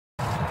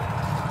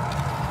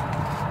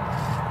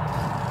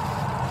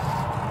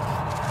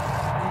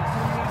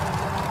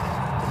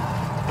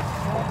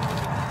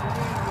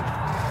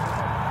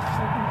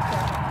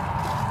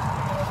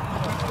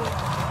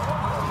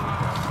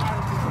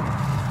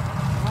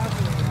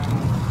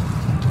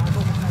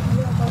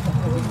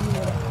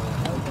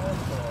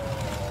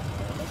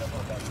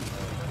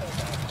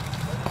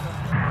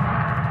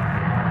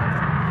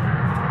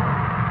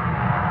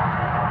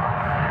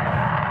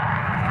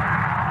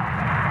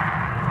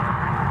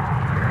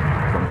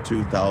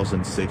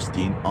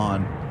2016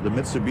 on, the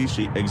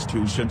Mitsubishi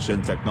X2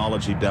 Shinshin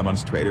technology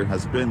demonstrator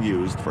has been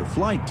used for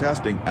flight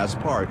testing as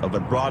part of a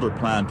broader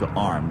plan to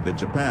arm the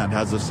Japan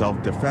has a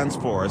self-defense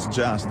force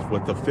just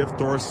with the 5th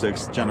or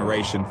 6th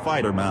generation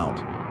fighter mount.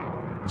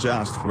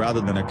 Just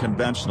rather than a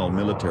conventional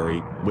military,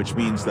 which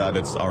means that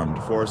its armed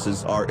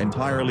forces are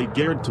entirely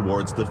geared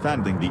towards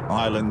defending the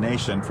island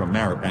nation from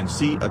air and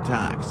sea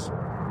attacks.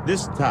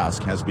 This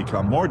task has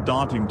become more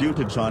daunting due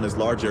to China's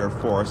large air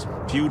force,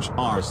 huge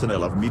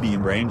arsenal of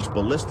medium-range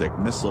ballistic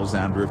missiles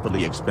and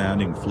rapidly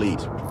expanding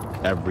fleet.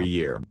 Every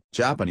year,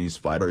 Japanese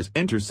fighters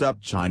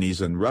intercept Chinese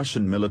and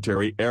Russian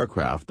military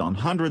aircraft on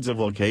hundreds of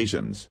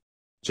occasions.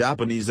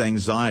 Japanese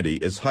anxiety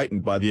is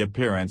heightened by the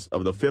appearance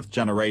of the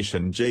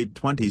 5th-generation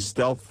J-20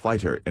 stealth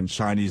fighter in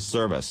Chinese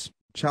service,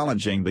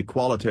 challenging the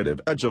qualitative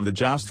edge of the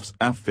JASF's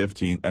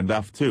F-15 and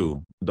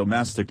F-2,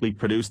 domestically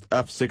produced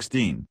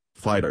F-16,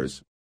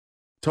 fighters.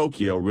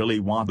 Tokyo really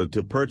wanted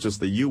to purchase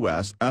the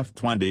U.S.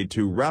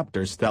 F-22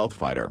 Raptor stealth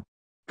fighter.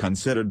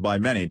 Considered by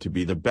many to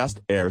be the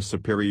best air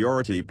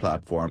superiority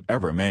platform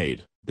ever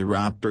made, the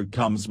Raptor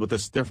comes with a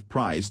stiff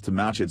price to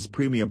match its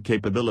premium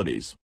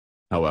capabilities.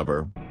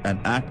 However,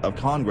 an act of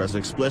Congress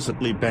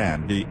explicitly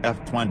banned the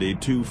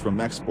F-22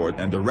 from export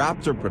and the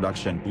Raptor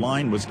production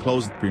line was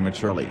closed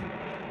prematurely.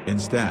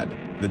 Instead,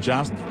 the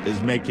JASF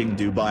is making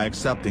do by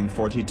accepting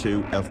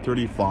 42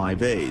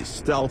 F-35A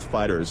stealth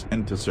fighters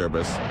into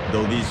service,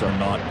 though these are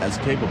not as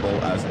capable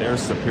as air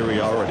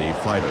superiority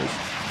fighters.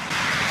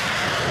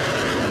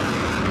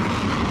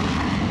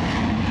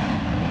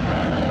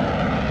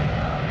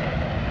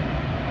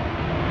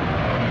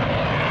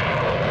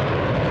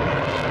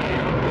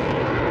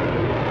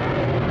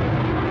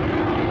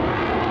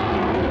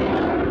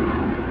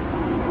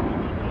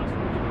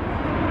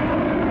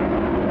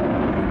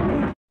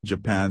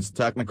 Japan's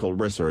Technical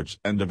Research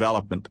and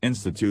Development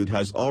Institute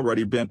has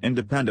already been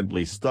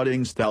independently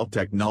studying stealth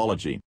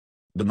technology.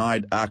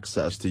 Denied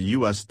access to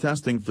U.S.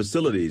 testing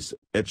facilities,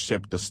 it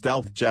shipped a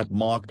stealth jet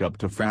mock-up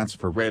to France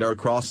for radar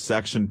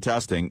cross-section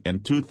testing in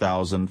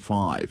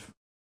 2005.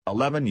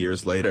 11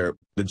 years later,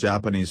 the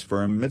Japanese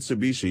firm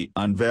Mitsubishi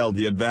unveiled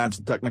the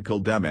Advanced Technical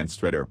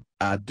Demonstrator,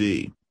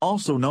 ATD,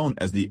 also known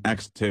as the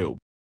X2.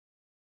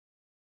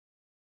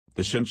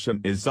 The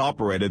Shinshin is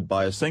operated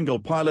by a single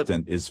pilot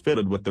and is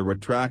fitted with the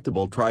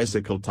retractable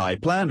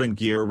tricycle-type landing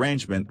gear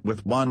arrangement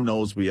with one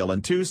nose wheel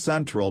and 2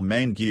 central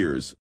main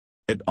gears.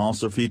 It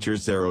also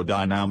features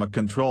aerodynamic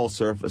control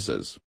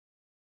surfaces.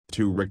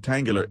 2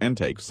 rectangular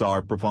intakes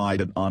are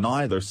provided on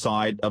either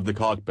side of the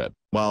cockpit,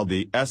 while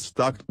the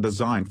S-duct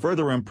design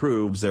further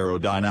improves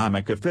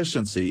aerodynamic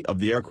efficiency of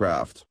the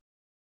aircraft.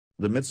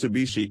 The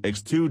Mitsubishi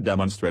X2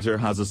 demonstrator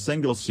has a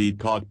single-seat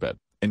cockpit,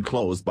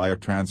 enclosed by a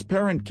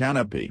transparent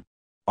canopy.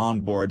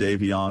 Onboard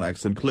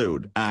avionics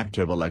include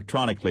active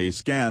electronically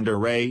scanned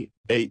array,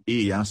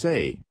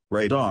 AESA,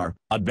 radar,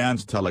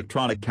 advanced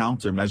electronic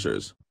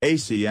countermeasures,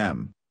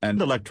 ACM, and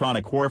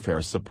electronic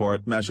warfare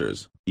support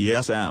measures,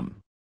 ESM.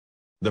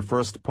 The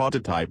first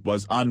prototype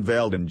was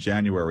unveiled in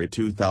January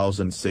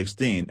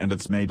 2016 and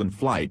its maiden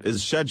flight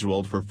is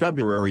scheduled for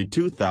February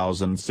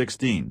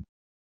 2016.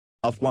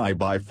 A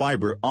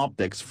fly-by-fiber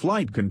optics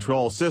flight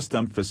control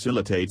system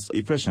facilitates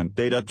efficient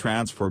data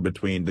transfer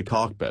between the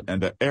cockpit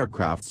and the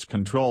aircraft's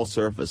control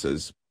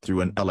surfaces,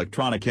 through an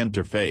electronic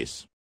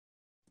interface.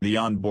 The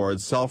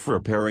onboard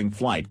self-repairing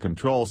flight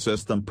control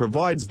system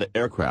provides the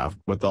aircraft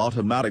with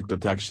automatic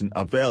detection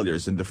of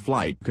failures in the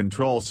flight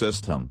control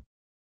system.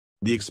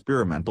 The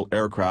experimental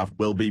aircraft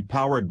will be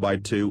powered by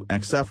 2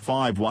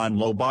 XF51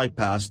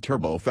 low-bypass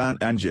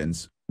turbofan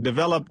engines,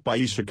 developed by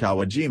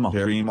Ishikawa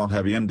Hirima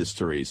Heavy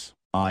Industries.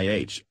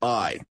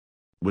 IHI.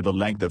 With a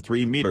length of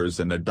 3 meters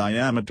and a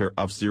diameter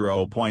of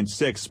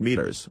 0.6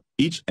 meters,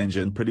 each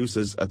engine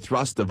produces a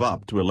thrust of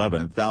up to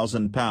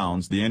 11,000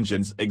 pounds. The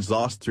engines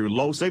exhaust through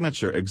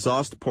low-signature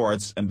exhaust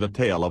ports and the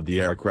tail of the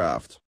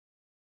aircraft.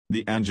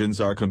 The engines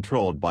are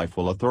controlled by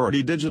full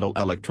authority digital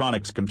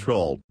electronics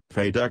control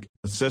 (FATEC)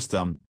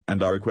 system,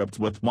 and are equipped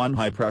with 1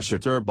 high-pressure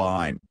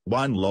turbine,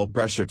 1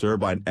 low-pressure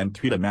turbine and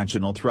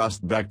 3-dimensional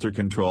thrust vector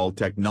control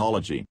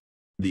technology.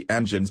 The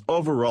engine's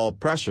overall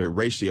pressure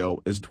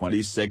ratio is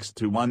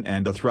 26:1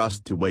 and the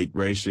thrust-to-weight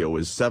ratio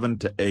is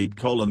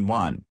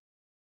 7:8:1.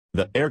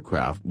 The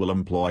aircraft will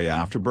employ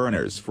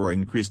afterburners for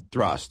increased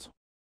thrust.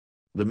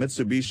 The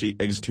Mitsubishi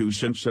X2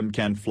 Shinshin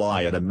can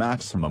fly at a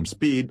maximum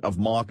speed of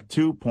Mach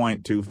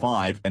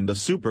 2.25 and a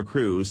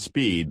supercruise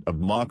speed of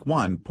Mach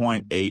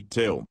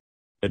 1.82.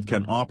 It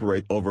can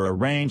operate over a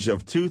range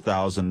of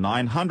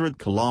 2,900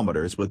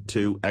 kilometers with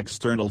 2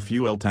 external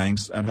fuel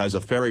tanks and has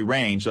a ferry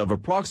range of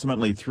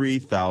approximately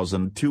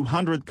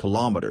 3,200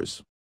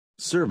 kilometers.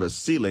 Service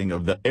ceiling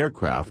of the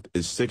aircraft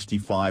is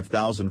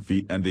 65,000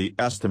 feet and the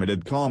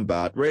estimated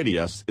combat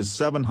radius is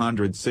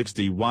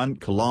 761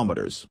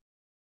 kilometers.